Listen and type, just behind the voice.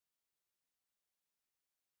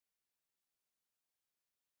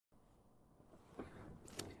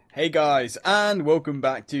Hey guys, and welcome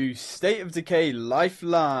back to State of Decay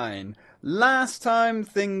LifeLine. Last time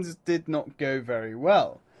things did not go very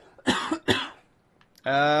well.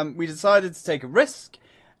 We decided to take a risk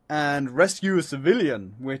and rescue a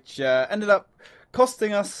civilian, which ended up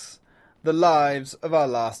costing us the lives of our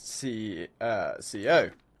last CO.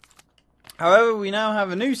 However, we now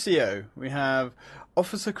have a new CO. We have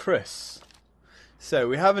Officer Chris. So,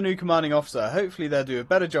 we have a new commanding officer. Hopefully they'll do a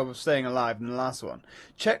better job of staying alive than the last one.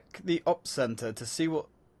 Check the ops center to see what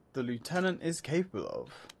the lieutenant is capable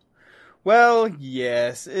of. Well,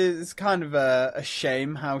 yes, it's kind of a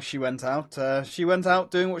shame how she went out. She went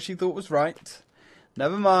out doing what she thought was right.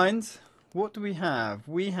 Never mind. What do we have?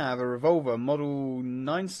 We have a revolver, model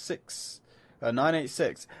 986, a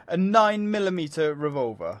 9mm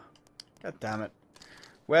revolver. God damn it.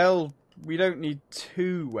 Well, we don't need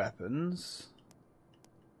two weapons.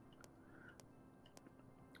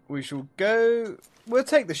 We shall go... We'll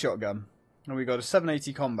take the shotgun. And we got a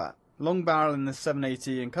 780 combat. Long barrel in the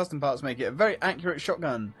 780 and custom parts make it a very accurate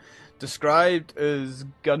shotgun. Described as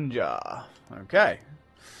Gunja. Okay.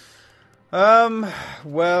 Well.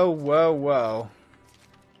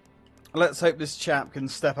 Let's hope this chap can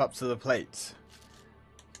step up to the plate.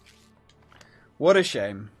 What a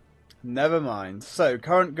shame. Never mind. So,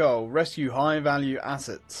 current goal. Rescue high value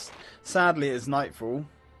assets. Sadly, it's nightfall.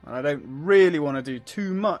 And I don't really want to do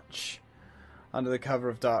too much under the cover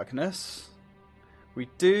of darkness. We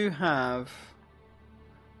do have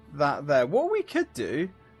that there. What we could do,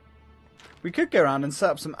 we could go around and set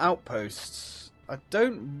up some outposts. I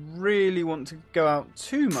don't really want to go out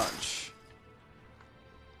too much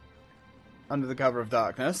under the cover of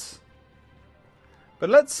darkness. But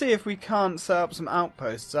let's see if we can't set up some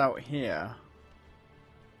outposts out here.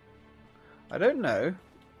 I don't know.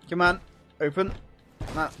 Come on, open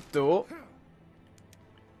that door.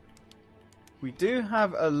 We do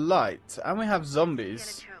have a light, and we have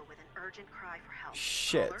zombies.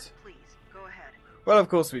 Shit. Well, of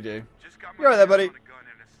course we do. You're right there, buddy.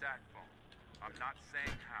 I'm not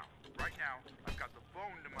saying how. Right now, I've got the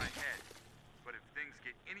phone to my head. But if things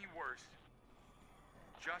get any worse,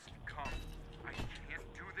 just come. I can't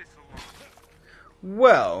do this alone.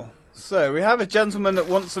 Well, so we have a gentleman that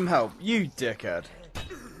wants some help. You dickhead.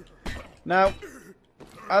 Now,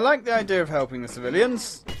 I like the idea of helping the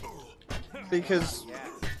civilians, because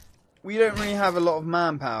we don't really have a lot of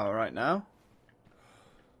manpower right now.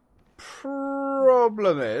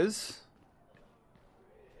 Problem is,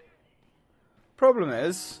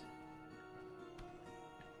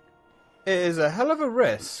 it is a hell of a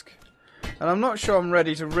risk, and I'm not sure I'm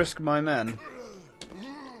ready to risk my men.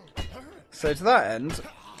 So to that end,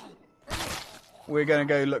 we're going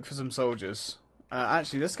to go look for some soldiers.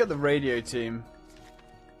 Actually, let's get the radio team.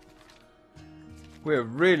 We're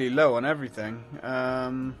really low on everything.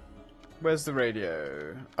 Where's the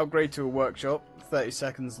radio? Upgrade to a workshop. 30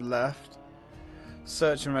 seconds left.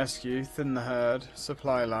 Search and rescue. Thin the herd.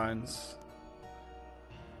 Supply lines.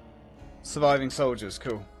 Surviving soldiers.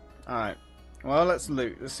 Cool. Alright. Well, let's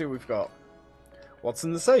loot. Let's see what we've got. What's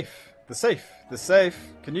in the safe? The safe. The safe.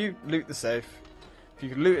 Can you loot the safe? If you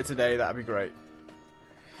could loot it today, that'd be great.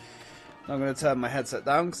 I'm going to turn my headset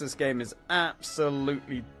down because this game is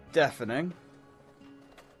absolutely deafening.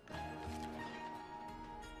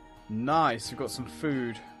 Nice, we've got some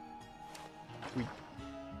food. We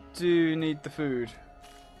do need the food.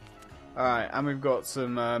 Alright, and we've got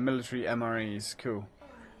some military MREs. Cool.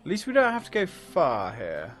 At least we don't have to go far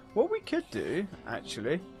here. What we could do,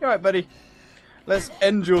 actually... Alright, buddy. Let's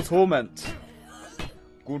end your torment.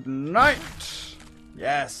 Good night.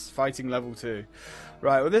 Yes, fighting level 2.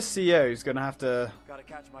 Right, well this CEO is going to have to... Gotta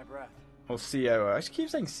catch my breath. Or COO. I keep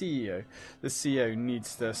saying CEO. The CEO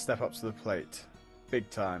needs to step up to the plate. Big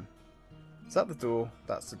time. Is that the door?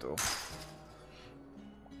 That's the door.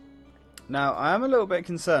 Now, I am a little bit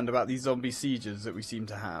concerned about these zombie sieges that we seem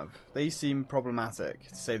to have. They seem problematic,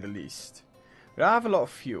 to say the least. We don't have a lot of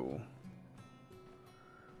fuel.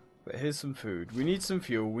 But here's some food. We need some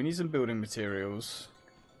fuel. We need some building materials.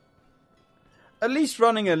 At least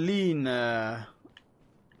running a lean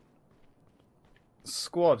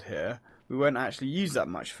squad here, we won't actually use that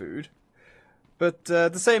much food. But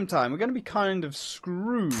at the same time, we're going to be kind of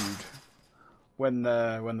screwed when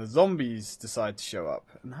the zombies decide to show up.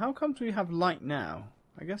 And how come we have light now?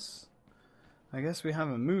 I guess we have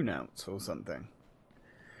a moon out or something.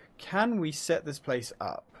 Can we set this place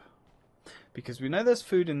up? Because we know there's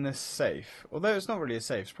food in this safe. Although it's not really a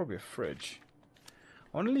safe, it's probably a fridge.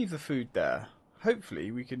 I want to leave the food there. Hopefully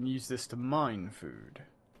we can use this to mine food,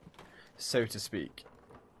 so to speak.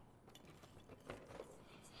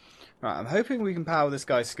 Right, I'm hoping we can power this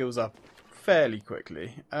guy's skills up fairly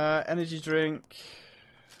quickly. Energy drink,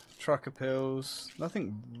 trucker pills,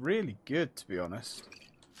 nothing really good to be honest.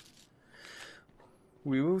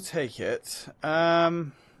 We will take it.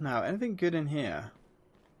 Now, anything good in here?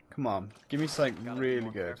 Come on, give me something really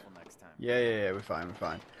good. Yeah, we're fine.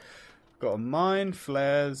 Got a mine,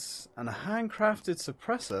 flares, and a handcrafted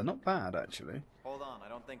suppressor. Not bad, actually. Hold on, I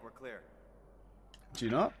don't think we're clear. Do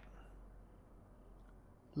you not?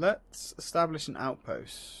 Let's establish an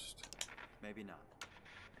outpost. Maybe not.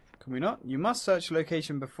 Can we not? You must search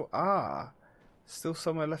location before... Ah! Still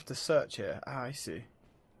somewhere left to search here. Ah, I see.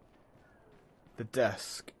 The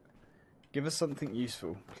desk. Give us something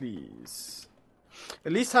useful, please.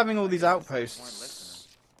 At least having all these outposts...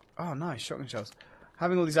 Oh, nice. Shotgun shells.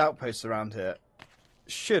 Having all these outposts around here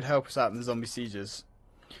should help us out in the zombie sieges.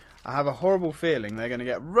 I have a horrible feeling they're going to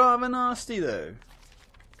get rather nasty, though.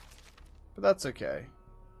 But that's okay.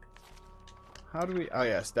 How do we... Oh,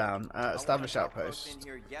 yes, down. Establish outpost. In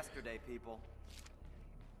here yesterday, people.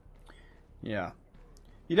 Yeah.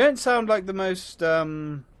 You don't sound like the most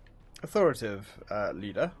authoritative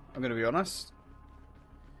leader, I'm going to be honest.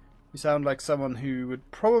 You sound like someone who would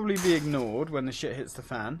probably be ignored when the shit hits the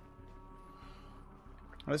fan.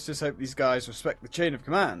 Let's just hope these guys respect the chain of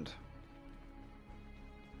command.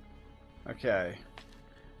 Okay.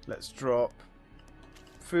 Let's drop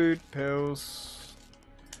food, pills...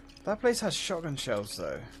 That place has shotgun shells,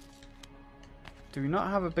 though. Do we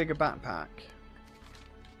not have a bigger backpack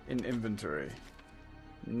in inventory?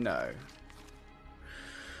 No.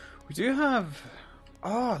 We do have...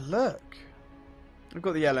 Oh, look. We've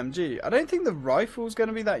got the LMG. I don't think the rifle's going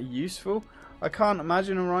to be that useful. I can't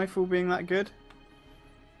imagine a rifle being that good.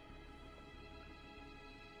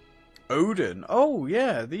 Odin. Oh,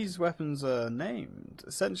 yeah. These weapons are named.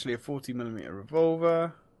 Essentially a 40mm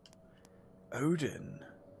revolver. Odin.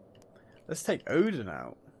 Let's take Odin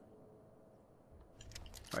out.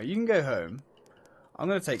 Right, you can go home. I'm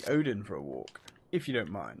going to take Odin for a walk, if you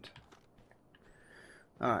don't mind.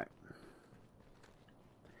 Alright.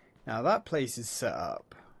 Now that place is set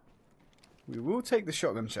up. We will take the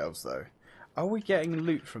shotgun shells, though. Are we getting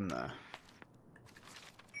loot from there?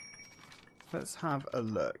 Let's have a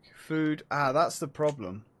look. Food. Ah, that's the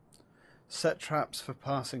problem. Set traps for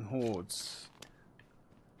passing hordes.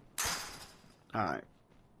 Alright.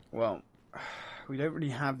 Well... We don't really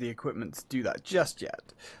have the equipment to do that just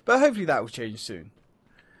yet. But hopefully that will change soon.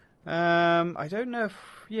 I don't know if...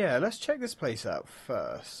 Yeah, let's check this place out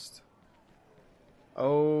first.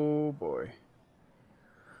 Oh boy.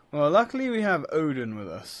 Well, luckily we have Odin with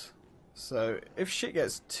us. So, if shit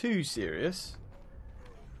gets too serious,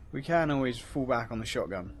 we can always fall back on the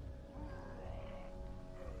shotgun.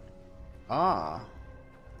 Ah.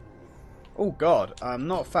 Oh god, I'm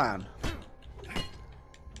not a fan.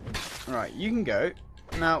 Right, you can go.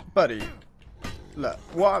 Now, buddy. Look,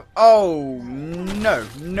 what? Oh, no.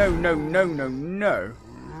 No.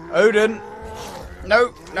 Odin.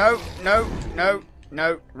 No.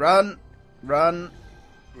 Run.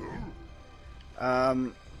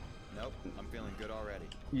 Nope, I'm feeling good already.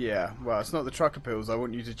 Yeah, well, it's not the trucker pills I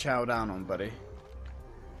want you to chow down on, buddy.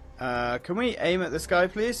 Can we aim at this guy,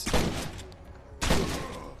 please?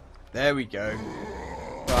 There we go.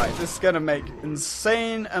 Right, this is going to make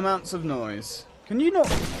insane amounts of noise. Can you not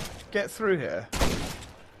get through here?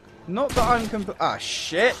 Not that I'm Ah,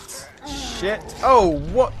 shit. Oh,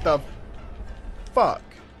 what the fuck?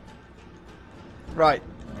 Right.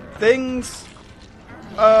 Things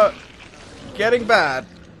are getting bad.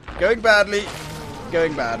 Going badly.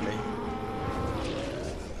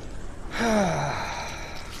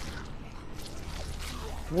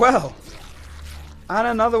 Well. And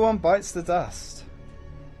another one bites the dust.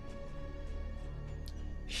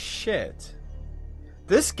 Shit.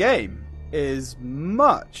 This game is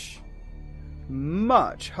much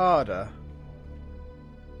harder.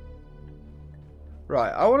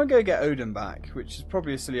 Right, I want to go get Odin back, which is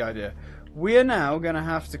probably a silly idea. We are now going to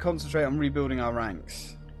have to concentrate on rebuilding our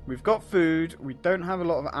ranks. We've got food, we don't have a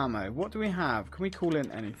lot of ammo. What do we have? Can we call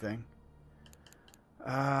in anything?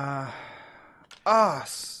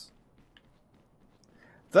 Us.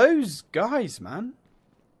 Those guys, man.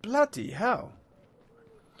 Bloody hell.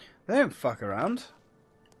 They don't fuck around.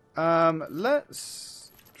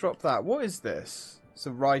 Let's drop that. What is this? It's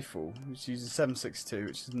a rifle, which uses 7.62,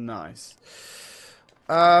 which is nice.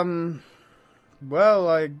 Well,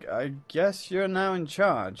 I guess you're now in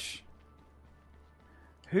charge.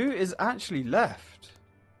 Who is actually left?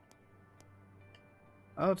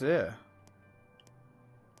 Oh dear.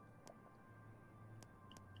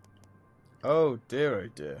 Oh dear, oh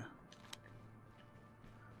dear.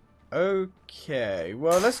 Okay,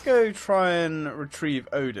 well, let's go try and retrieve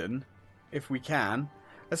Odin. if we can.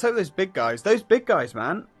 Let's hope those big guys,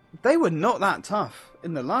 man, they were not that tough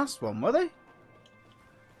in the last one, were they?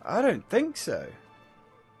 I don't think so.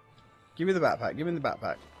 Give me the backpack, give me the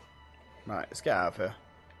backpack. Right, let's get out of here.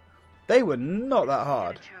 They were not that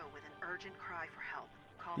hard. With an urgent cry for help.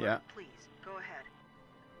 Caller, Yeah. please, go ahead.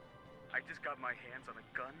 I just got my hands on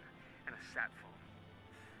a gun and a sat phone.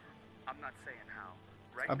 I'm not saying how.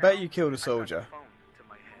 Right I now, bet you killed a I got the soldier. phone to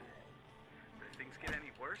my head. But if things get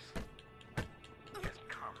any worse, just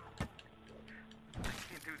come. I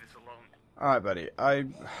can't do this alone. Alright, buddy.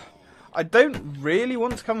 I don't really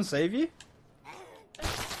want to come and save you.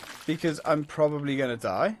 Because I'm probably going to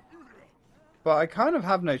die. But I kind of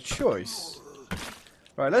have no choice.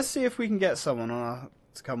 Right, let's see if we can get someone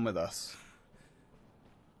to come with us.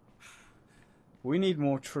 We need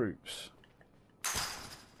more troops.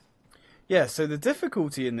 Yeah, so the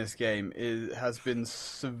difficulty in this game has been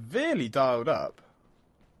severely dialed up.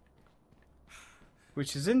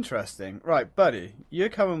 Which is interesting. Right, buddy, you're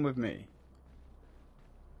coming with me.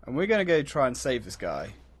 And we're going to go try and save this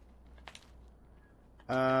guy.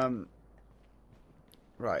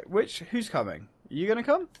 Right, who's coming? Are you going to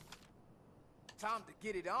come? Time to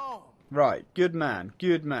get it on. Right, good man,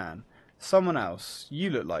 good man. Someone else. You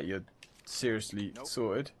look like you're seriously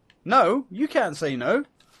sorted. No, you can't say no.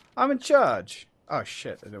 I'm in charge. Oh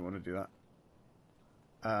shit, I don't want to do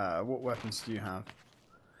that. What weapons do you have?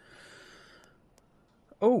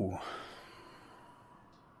 Oh.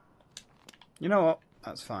 You know what?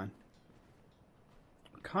 That's fine.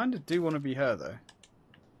 Kind of do want to be her though.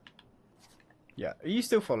 Yeah, are you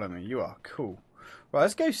still following me? You are. Cool. Right,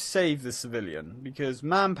 let's go save the civilian because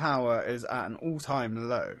manpower is at an all-time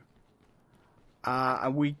low.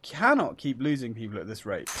 And we cannot keep losing people at this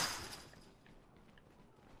rate.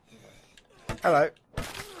 Hello.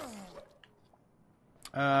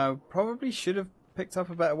 Probably should have picked up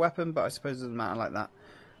a better weapon, but I suppose it doesn't matter like that.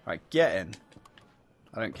 Right, get in.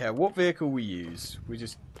 I don't care what vehicle we use. We're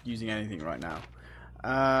just using anything right now.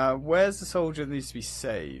 Where's the soldier that needs to be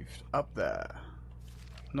saved? Up there.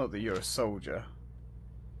 Not that you're a soldier.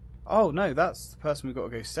 Oh no, that's the person we've got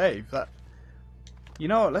to go save. You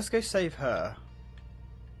know what? Let's go save her.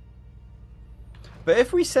 But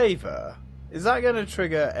if we save her, is that going to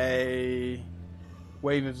trigger a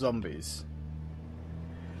wave of zombies?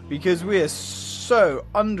 Because we are so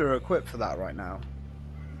under-equipped for that right now.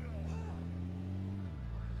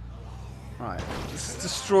 Right, let's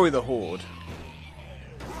destroy the horde.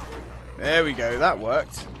 There we go, that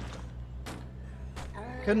worked.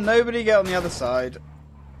 Can nobody get on the other side?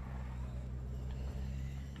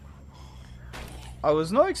 I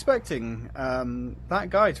was not expecting that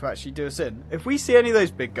guy to actually do us in. If we see any of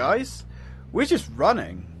those big guys, we're just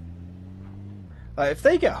running. Like, if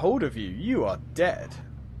they get hold of you, you are dead.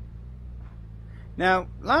 Now,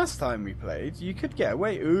 last time we played, you could get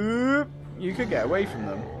away. You could get away from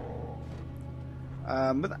them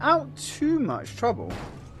without too much trouble,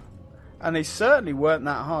 and they certainly weren't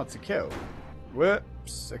that hard to kill.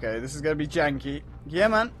 Whoops. Okay, this is going to be janky. Yeah,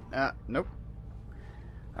 man. Nope.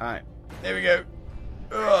 All right, there we go.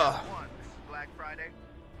 Ugh. This is Black Friday.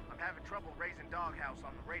 I'm having trouble raising Doghouse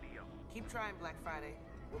on the radio. Keep trying, Black Friday.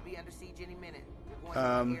 We'll be under siege any minute. We're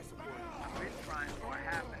going to air support. I've been trying for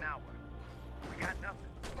half an hour. We got nothing.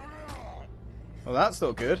 Well, that's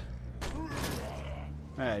not good.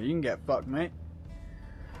 Hey, you can get fucked, mate.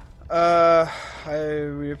 We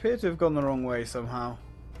appear to have gone the wrong way somehow.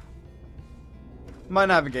 My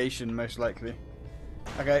navigation, most likely.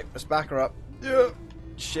 Okay, let's back her up.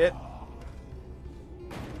 Shit.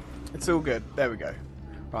 It's all good. There we go.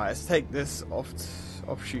 Right, let's take this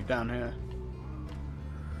offshoot down here.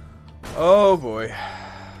 Oh boy.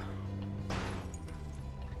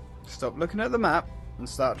 Stop looking at the map and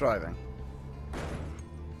start driving.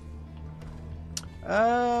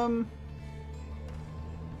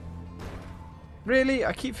 Really?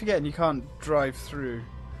 I keep forgetting you can't drive through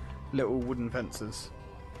little wooden fences.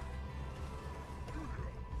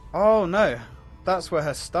 Oh no. That's where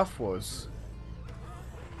her stuff was.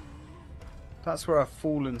 That's where our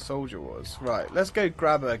fallen soldier was. Right, let's go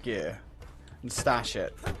grab her gear and stash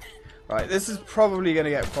it. Right, this is probably going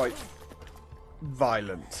to get quite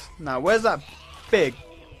violent. Now, where's that big,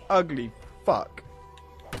 ugly fuck?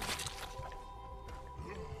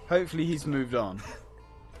 Hopefully he's moved on.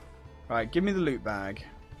 Right, give me the loot bag.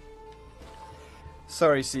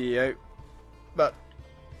 Sorry, CEO. But,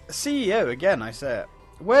 CEO again, I say it.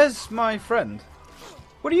 Where's my friend?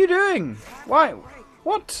 What are you doing? Why?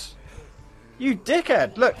 What? You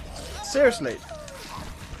dickhead! Look, seriously.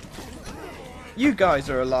 You guys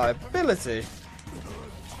are a liability.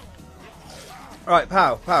 Right,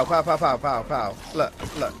 pow, pow, pow, pow, pow, pow, pow. Look,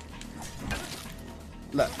 look.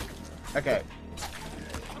 Look. Okay.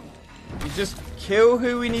 We just kill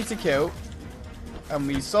who we need to kill. And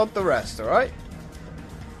we sod the rest, alright?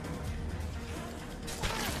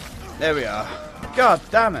 There we are. God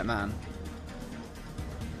damn it, man.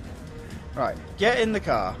 Right, get in the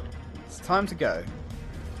car. It's time to go.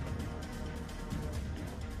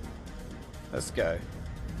 Let's go.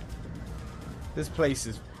 This place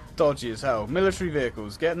is dodgy as hell. Military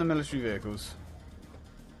vehicles. Get in the military vehicles.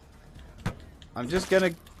 I'm just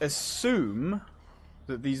going to assume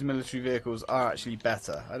that these military vehicles are actually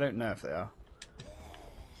better. I don't know if they are.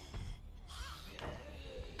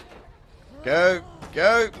 Go,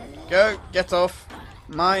 go, go, get off.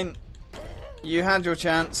 Mine. You had your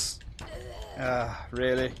chance.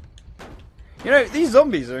 Really? You know, these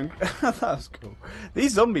zombies are... that was cool.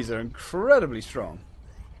 These zombies are incredibly strong.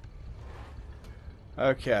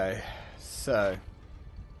 Okay, so...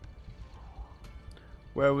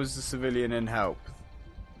 where was the civilian in help?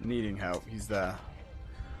 Needing help, he's there.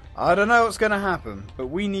 I don't know what's going to happen, but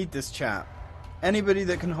we need this chap. Anybody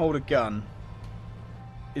that can hold a gun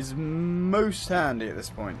is most handy at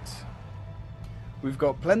this point. We've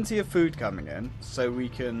got plenty of food coming in, so we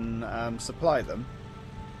can supply them.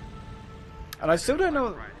 And I still don't know...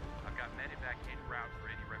 I've got medevac en route for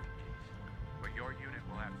any refugees, but your unit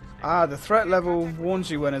will have to stay. Ah, the threat level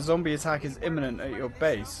warns you when a zombie attack is imminent at your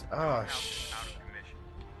base. Oh, Out of commission.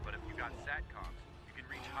 But if you got SATCOMs, you can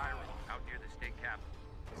reach Hiram out near the state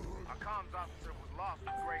capitol. Our comms officer was lost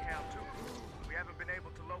with Greyhound 2. We haven't been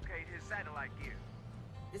able to locate his satellite gear.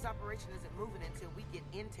 This operation isn't moving until we get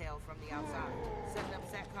intel from the outside. Setting up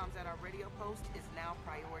SATCOMs at our radio post is now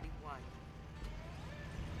priority 1.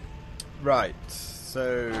 right,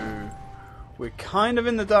 so we're kind of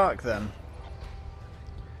in the dark then.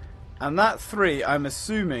 And that 3, I'm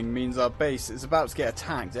assuming, means our base is about to get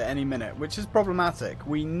attacked at any minute, which is problematic.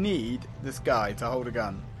 We need this guy to hold a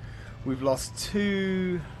gun. We've lost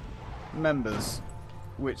 2 members,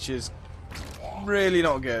 which is really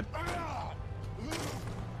not good.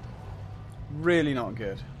 Really not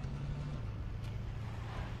good.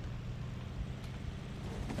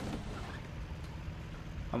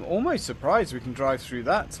 I'm almost surprised we can drive through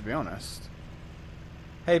that, to be honest.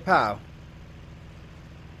 Hey, pal.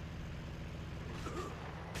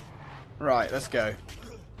 Right, let's go.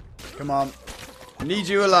 Come on. Need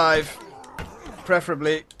you alive.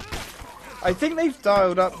 Preferably. I think they've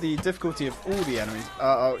dialed up the difficulty of all the enemies.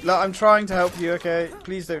 Uh-oh. Look, I'm trying to help you, okay?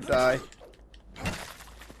 Please don't die.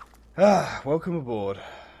 Ah, welcome aboard.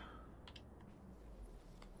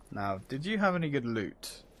 Now, did you have any good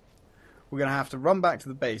loot? We're going to have to run back to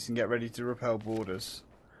the base and get ready to repel boarders.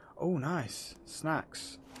 Oh, nice.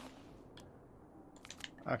 Snacks.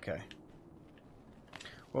 Okay.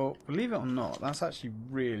 Well, believe it or not, that's actually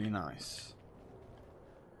really nice.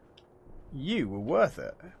 You were worth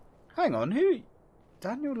it. Hang on, who...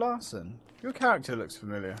 Daniel Larson. Your character looks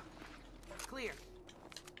familiar. Clear.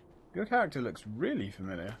 Your character looks really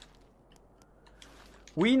familiar.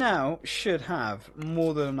 We now should have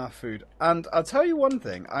more than enough food. And I'll tell you one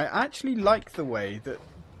thing. I actually like the way that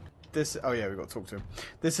this... Oh yeah, we've got to talk to him.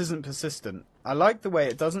 This isn't persistent. I like the way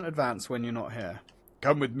it doesn't advance when you're not here.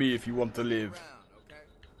 Come with me if you want to live.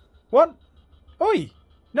 What? Oi!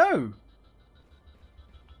 No!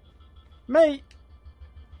 Mate!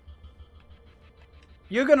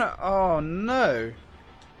 You're gonna... Oh no!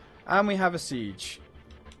 And we have a siege.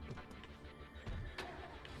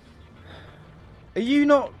 Are you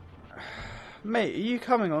not... Mate, are you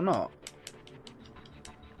coming or not?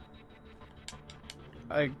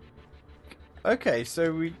 Okay,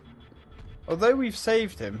 so we... Although we've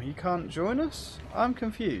saved him, he can't join us? I'm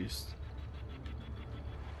confused.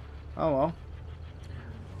 Oh well.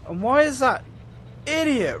 And why is that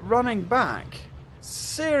idiot running back?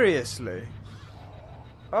 Seriously?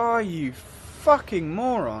 Oh, you fucking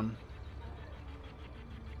moron.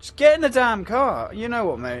 Just get in the damn car. You know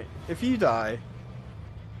what, mate? If you die...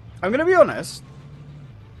 I'm going to be honest.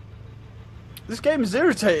 This game is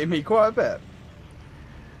irritating me quite a bit.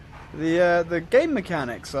 The game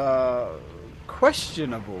mechanics are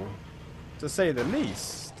questionable, to say the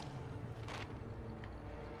least.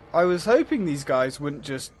 I was hoping these guys wouldn't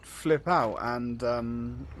just flip out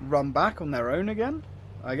and run back on their own again.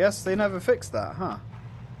 I guess they never fixed that, huh?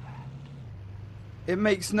 It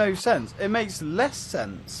makes no sense. It makes less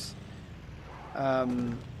sense.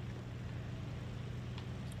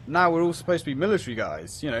 Now we're all supposed to be military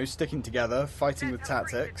guys, you know, sticking together, fighting with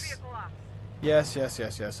tactics. Yes, yes,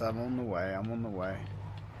 yes, yes, I'm on the way, I'm on the way.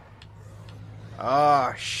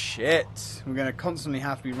 Ah, shit. We're going to constantly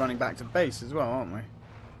have to be running back to base as well, aren't we?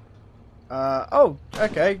 Oh,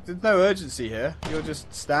 okay. There's no urgency here. You're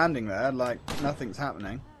just standing there like nothing's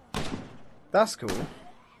happening. That's cool.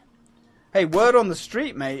 Hey, word on the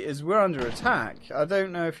street, mate, is we're under attack. I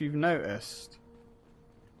don't know if you've noticed.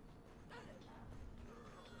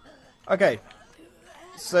 Okay.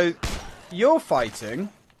 So, you're fighting.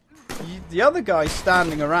 The other guy's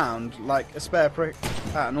standing around like a spare prick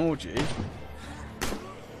at an orgy.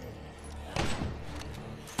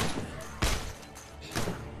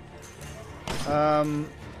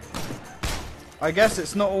 I guess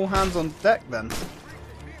it's not all hands on deck then.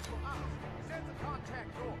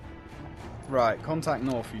 Right, contact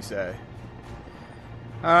north, you say.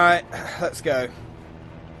 Alright, let's go.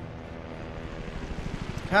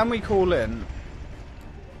 Can we call in?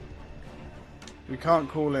 We can't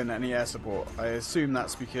call in any air support. I assume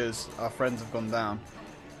that's because our friends have gone down.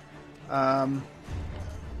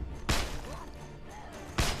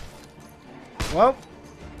 Well,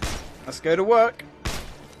 let's go to work.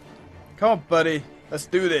 Come on, buddy. Let's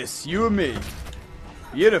do this. You and me.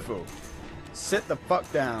 Beautiful. Sit the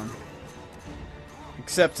fuck down.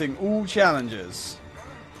 Accepting all challenges.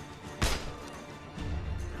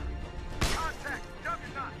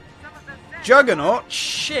 Juggernaut?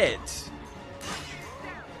 Shit.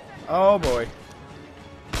 Oh boy.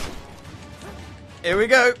 Here we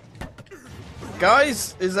go.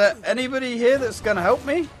 Guys, is there anybody here that's gonna help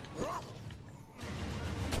me?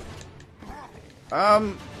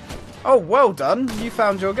 Oh, well done. You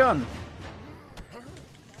found your gun.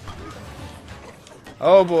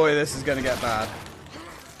 Oh boy, this is gonna get bad.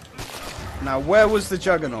 Now, where was the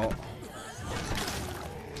Juggernaut?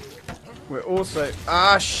 We're also...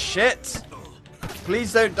 Ah, shit!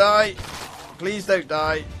 Please don't die. Please don't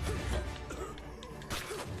die.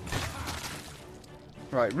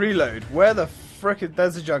 Right, reload. Where the frick is...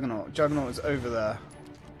 There's a Juggernaut. Juggernaut is over there.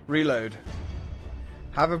 Reload.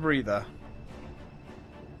 Have a breather.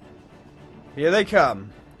 Here they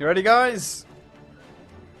come. You ready, guys?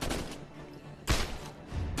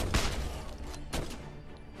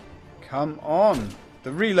 Come on.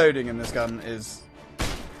 The reloading in this gun is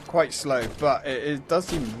quite slow, but it does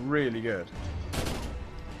seem really good.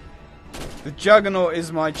 The Juggernaut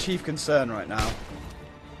is my chief concern right now.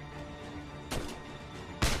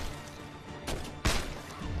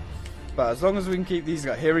 But as long as we can keep these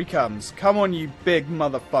guys... Here he comes. Come on, you big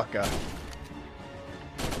motherfucker.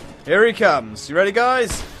 Here he comes. You ready,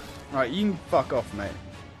 guys? Right, you can fuck off, mate.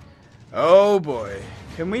 Oh, boy.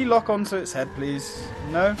 Can we lock onto its head, please?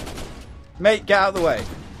 No? Mate, get out of the way.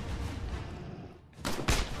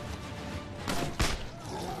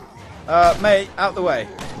 Mate, out the way.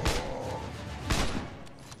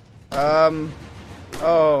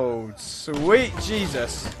 Oh, sweet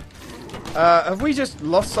Jesus. Have we just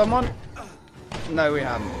lost someone? No, we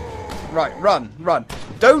haven't. Right, run, run.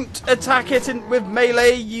 Don't attack it with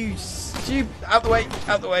melee, you stupid. Out the way,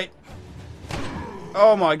 out the way.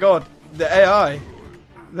 Oh my god, the AI.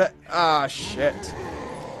 Ah, shit.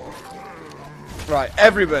 Right,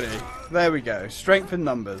 everybody. There we go. Strength in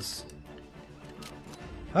numbers.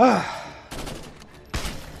 Ah.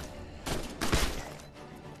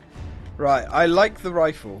 Right, I like the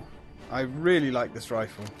rifle. I really like this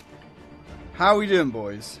rifle. How are we doing,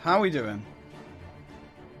 boys? How are we doing?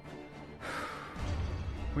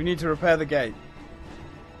 We need to repair the gate.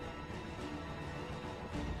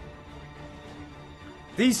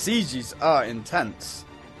 These sieges are intense.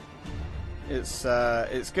 It's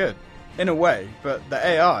good. In a way, but the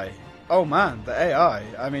AI. Oh man, the AI.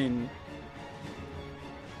 I mean...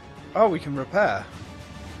 Oh, we can repair.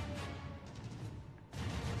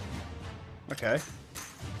 Okay.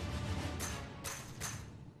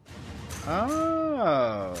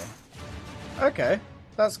 Oh. Okay,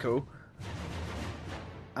 that's cool.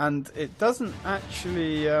 And it doesn't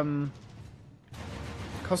actually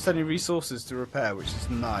cost any resources to repair, which is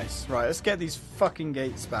nice. Right, let's get these fucking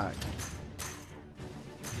gates back.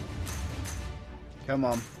 Come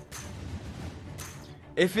on.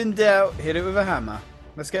 If in doubt, hit it with a hammer.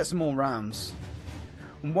 Let's get some more rounds.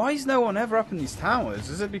 Why is no one ever up in these towers?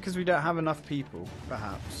 Is it because we don't have enough people?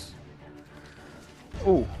 Perhaps.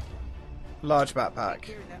 Ooh. Large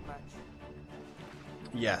backpack.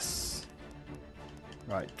 Yes.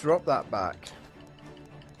 Right, drop that back.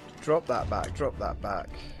 Drop that back, drop that back.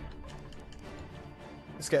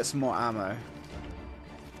 Let's get some more ammo.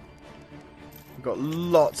 We've got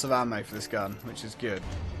lots of ammo for this gun, which is good.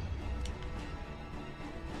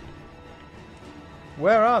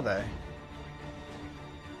 Where are they?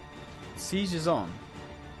 Siege is on.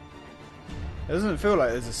 It doesn't feel like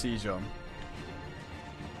there's a siege on.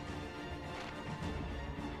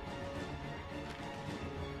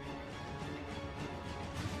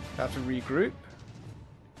 Have to regroup.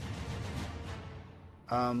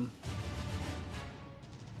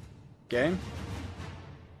 Game.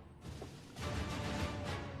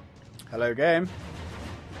 Hello, game.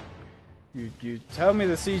 You tell me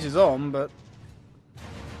the siege is on, but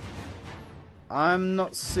I'm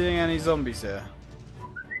not seeing any zombies here.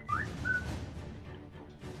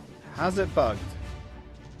 Has it bugged?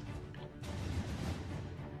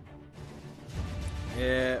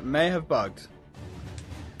 It may have bugged.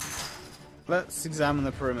 Let's examine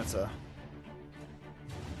the perimeter.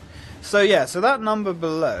 So yeah, so that number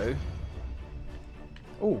below.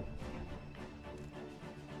 Ooh.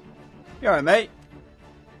 You alright, mate?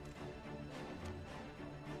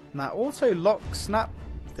 And that auto lock snap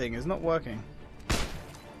thing is not working.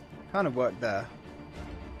 Kind of worked there.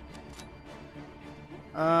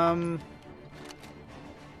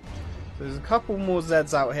 There's a couple more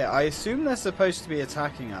Zeds out here. I assume they're supposed to be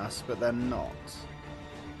attacking us, but they're not.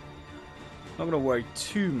 Not going to worry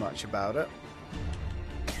too much about it.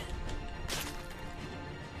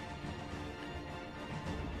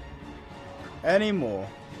 Any more?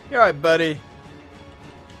 You alright, buddy?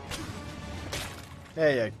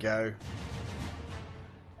 There you go.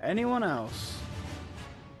 Anyone else?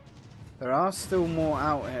 There are still more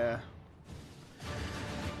out here.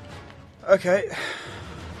 Okay.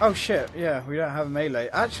 Oh shit, yeah, we don't have a melee.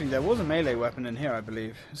 Actually, there was a melee weapon in here, I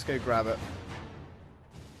believe. Let's go grab it.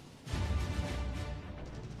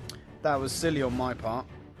 That was silly on my part.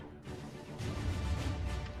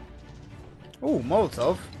 Ooh,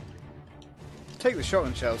 Molotov. Take the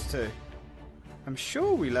shotgun shells too. I'm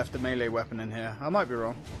sure we left a melee weapon in here. I might be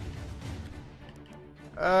wrong.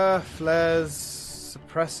 Flares,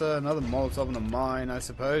 suppressor, another Molotov and a mine, I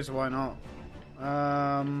suppose. Why not?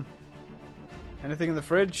 Anything in the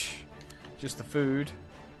fridge? Just the food.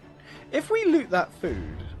 If we loot that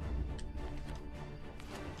food,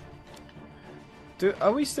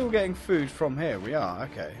 are we still getting food from here? We are.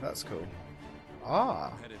 Okay, that's cool.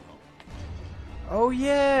 Ah. Oh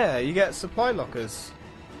yeah, you get supply lockers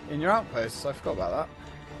in your outposts. I forgot about that.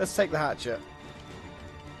 Let's take the hatchet.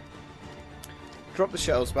 Drop the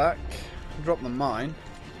shells back. Drop the mine.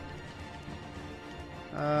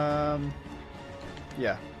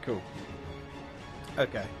 Yeah, cool.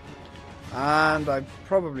 Okay. And I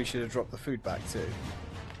probably should have dropped the food back too.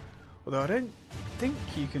 Although I don't think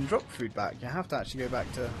you can drop food back. You have to actually go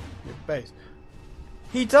back to your base.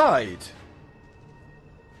 He died!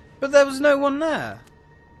 But there was no one there.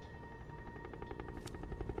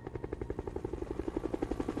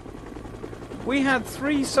 We had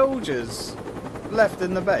 3 soldiers left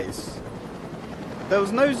in the base. There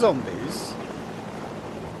was no zombies.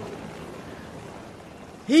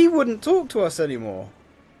 He wouldn't talk to us anymore.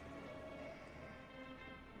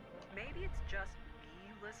 Maybe it's just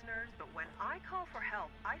me, listeners, but when I call for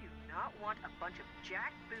help, I do not want a bunch of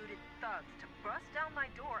jackbooted thugs to bust down my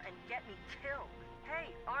door and get me killed.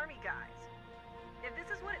 Hey, army guys. If this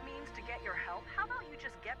is what it means to get your help, how about you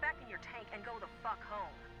just get back in your tank and go the fuck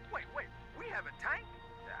home? Wait, we have a tank?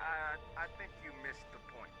 I think you missed the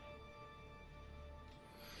point.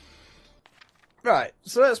 Right,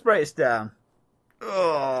 so let's break this down.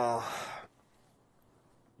 Oh.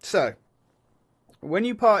 So, when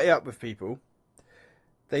you party up with people,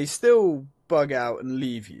 they still bug out and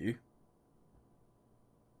leave you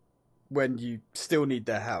when you still need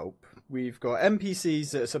their help. We've got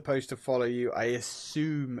NPCs that are supposed to follow you, I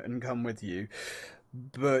assume, and come with you,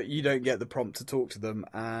 but you don't get the prompt to talk to them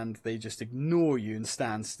and they just ignore you and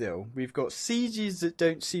stand still. We've got sieges that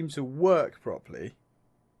don't seem to work properly.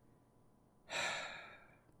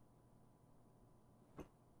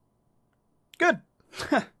 Good.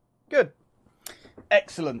 Good.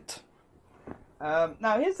 Excellent.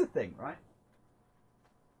 Now, here's the thing, right?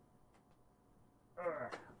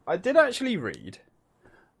 I did actually read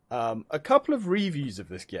a couple of reviews of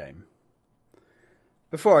this game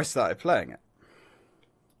before I started playing it.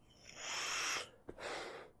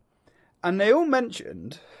 And they all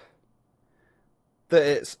mentioned that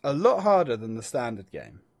it's a lot harder than the standard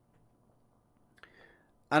game.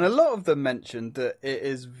 And a lot of them mentioned that it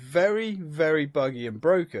is very, very buggy and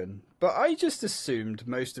broken. But I just assumed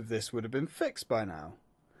most of this would have been fixed by now.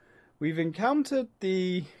 We've encountered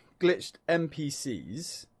the glitched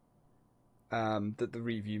NPCs that the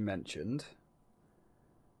review mentioned.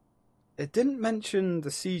 It didn't mention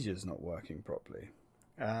the sieges not working properly.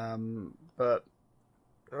 But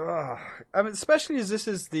I mean, especially as this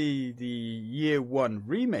is the Year 1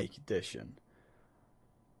 Remake Edition.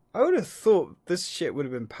 I would have thought this shit would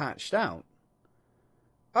have been patched out.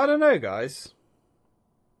 I don't know, guys.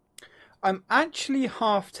 I'm actually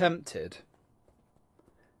half tempted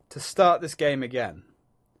to start this game again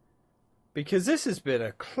Because this has been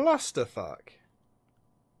a clusterfuck.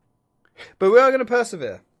 But we are going to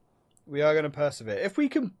persevere. We are going to persevere. If we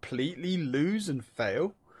completely lose and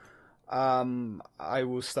fail, I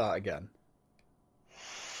will start again.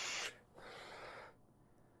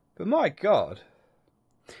 But my God.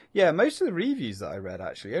 Yeah, most of the reviews that I read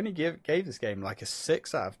actually only gave this game like a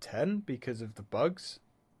 6 out of 10 because of the bugs.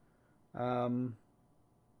 But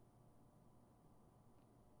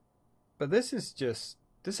this is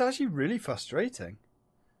actually really frustrating.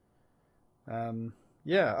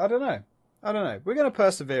 Yeah, I don't know. We're going to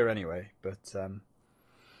persevere anyway, but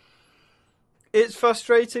it's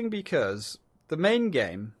frustrating because the main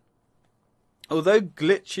game, although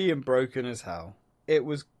glitchy and broken as hell, it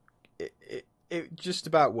just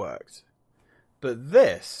about worked. But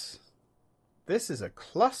this is a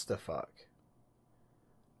clusterfuck.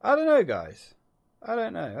 I don't know, guys. I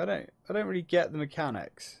don't know. I don't really get the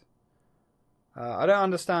mechanics. I don't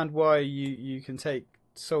understand why you can take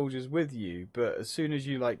soldiers with you, but as soon as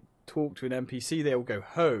you like talk to an NPC, they will go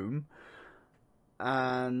home,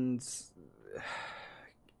 and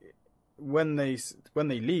when they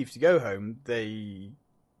leave to go home, they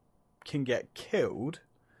can get killed.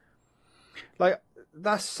 Like,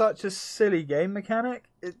 that's such a silly game mechanic.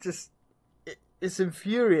 It's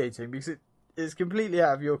infuriating because it's completely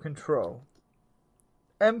out of your control.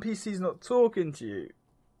 NPC's not talking to you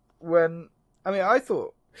when... I mean, I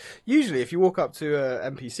thought, usually if you walk up to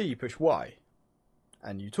an NPC, you push Y,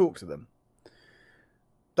 and you talk to them.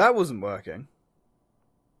 That wasn't working.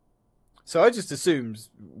 So I just assumed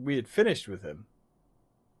we had finished with him.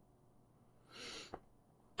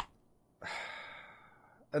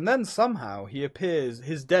 And then somehow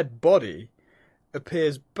his dead body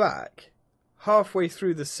appears back halfway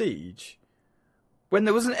through the siege when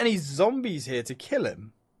there wasn't any zombies here to kill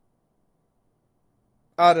him.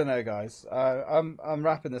 I don't know, guys. I'm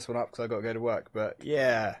wrapping this one up because I got to go to work. But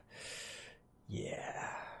yeah.